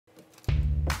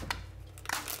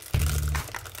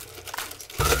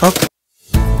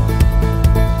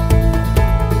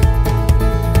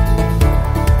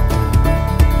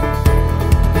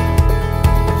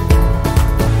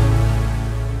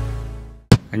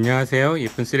안녕하세요.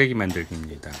 예쁜 쓰레기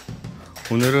만들기입니다.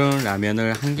 오늘은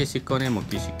라면을 한 개씩 꺼내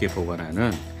먹기 쉽게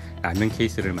보관하는 라면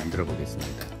케이스를 만들어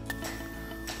보겠습니다.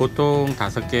 보통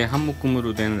 5개 한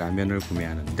묶음으로 된 라면을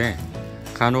구매하는데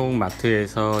간혹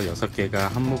마트에서 6개가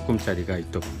한 묶음짜리가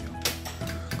있더군요.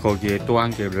 거기에 또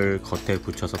한 개를 겉에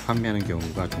붙여서 판매하는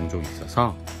경우가 종종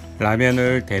있어서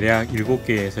라면을 대략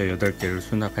 7개에서 8개를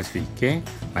수납할 수 있게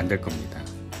만들 겁니다.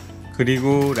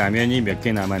 그리고 라면이 몇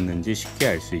개 남았는지 쉽게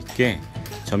알 수 있게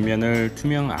전면을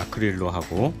투명 아크릴로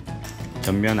하고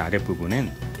전면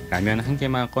아랫부분엔 라면 한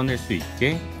개만 꺼낼 수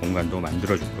있게 공간도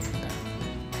만들어 줄 겁니다.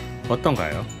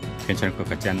 어떤가요? 괜찮을 것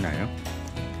같지 않나요?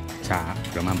 자,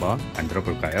 그럼 한번 만들어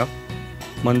볼까요?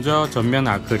 먼저 전면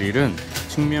아크릴은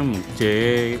측면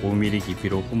목재에 5mm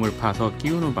깊이로 홈을 파서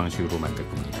끼우는 방식으로 만들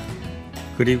겁니다.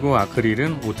 그리고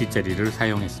아크릴은 5T짜리를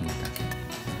사용했습니다.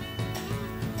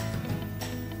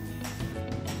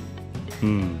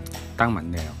 딱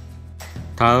맞네요.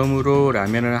 다음으로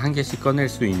라면을 한 개씩 꺼낼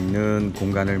수 있는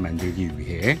공간을 만들기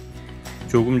위해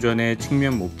조금 전에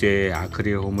측면 목재에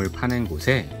아크릴 홈을 파낸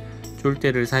곳에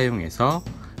쫄대를 사용해서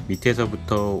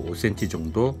밑에서부터 5cm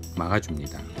정도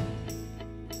막아줍니다.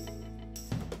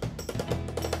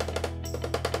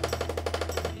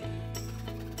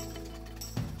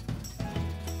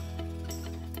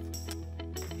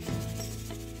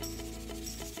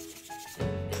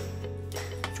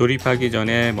 조립하기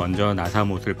전에 먼저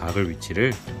나사못을 박을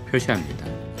위치를 표시합니다.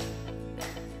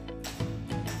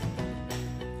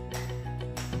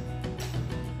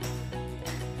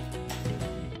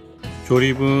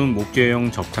 조립은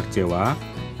목재용 접착제와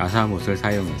나사못을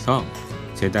사용해서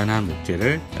재단한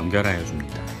목재를 연결하여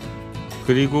줍니다.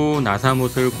 그리고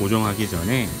나사못을 고정하기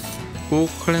전에 꼭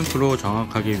클램프로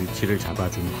정확하게 위치를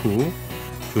잡아준 후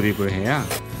조립을 해야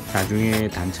나중에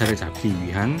단차를 잡기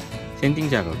위한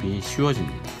샌딩 작업이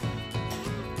쉬워집니다.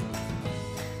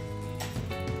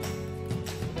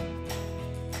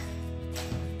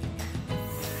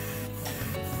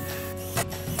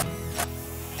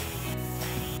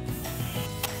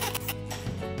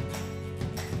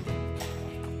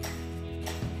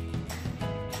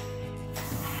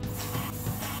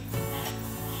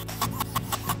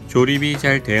 조립이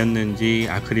잘 되었는지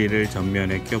아크릴을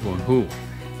전면에 껴본 후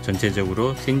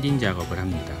전체적으로 샌딩 작업을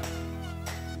합니다.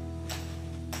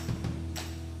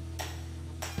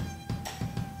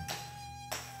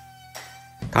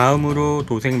 다음으로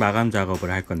도색 마감 작업을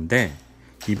할 건데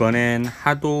이번엔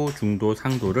하도, 중도,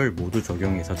 상도를 모두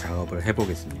적용해서 작업을 해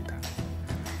보겠습니다.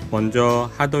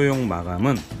 먼저 하도용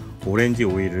마감은 오렌지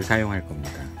오일을 사용할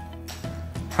겁니다.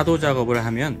 하도 작업을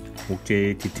하면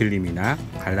목재의 뒤틀림이나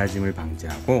갈라짐을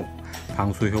방지하고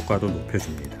방수 효과도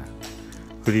높여줍니다.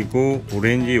 그리고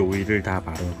오렌지 오일을 다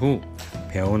바른 후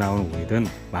배어나온 오일은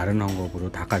마른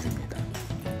헝겊으로 닦아줍니다.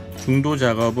 중도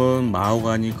작업은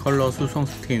마호가니 컬러 수성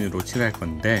스테인으로 칠할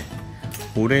건데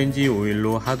오렌지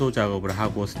오일로 하도 작업을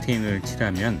하고 스테인을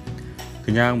칠하면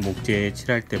그냥 목재에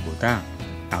칠할 때보다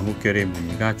나뭇결의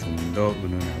무늬가 좀 더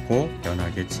은은하고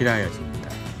연하게 칠하여집니다.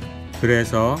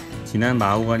 그래서 진한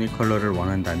마호가니 컬러를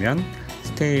원한다면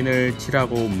스테인을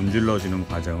칠하고 문질러주는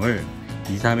과정을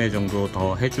 2-3회 정도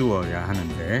더 해주어야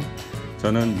하는데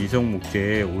저는 미속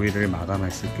목재에 오일을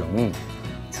마감했을 경우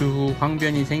추후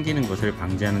황변이 생기는 것을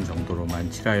방지하는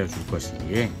정도로만 칠하여 줄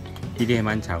것이기에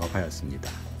 1회만 작업하였습니다.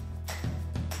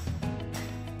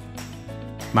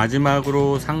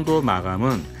 마지막으로 상도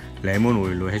마감은 레몬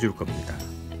오일로 해줄 겁니다.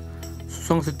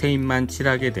 수성 스테인만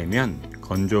칠하게 되면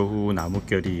건조 후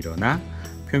나뭇결이 일어나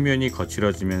표면이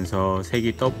거칠어지면서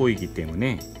색이 떠 보이기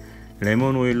때문에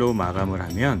레몬 오일로 마감을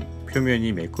하면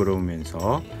표면이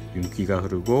매끄러우면서 윤기가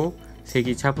흐르고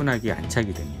색이 차분하게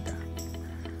안착이 됩니다.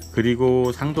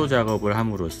 그리고 상도 작업을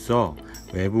함으로써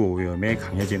외부 오염에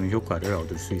강해지는 효과를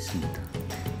얻을 수 있습니다.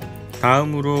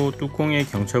 다음으로 뚜껑에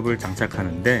경첩을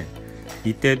장착하는데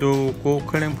이때도 꼭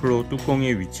클램프로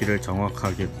뚜껑의 위치를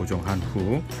정확하게 고정한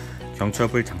후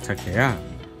경첩을 장착해야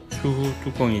추후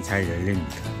뚜껑이 잘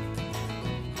열립니다.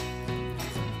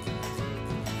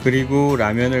 그리고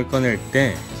라면을 꺼낼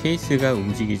때 케이스가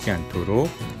움직이지 않도록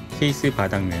케이스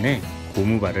바닥면에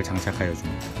고무바를 장착하여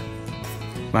줍니다.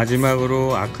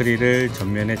 마지막으로 아크릴을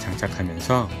전면에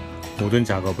장착하면서 모든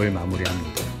작업을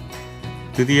마무리합니다.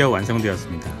 드디어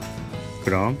완성되었습니다.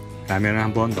 그럼 라면을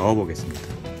한번 넣어 보겠습니다.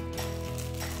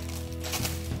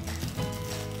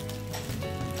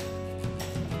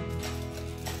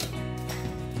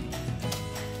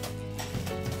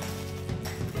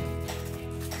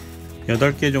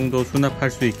 (8개) 정도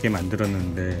수납할 수 있게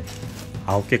만들었는데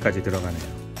 9개까지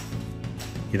들어가네요.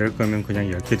 이럴 거면 그냥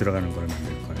 10개 들어가는 걸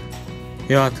만들 거야.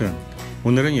 여하튼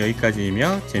오늘은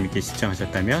여기까지이며 재밌게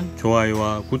시청하셨다면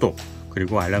좋아요와 구독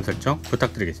그리고 알람 설정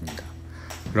부탁드리겠습니다.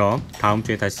 그럼 다음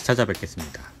주에 다시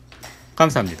찾아뵙겠습니다.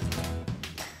 감사합니다.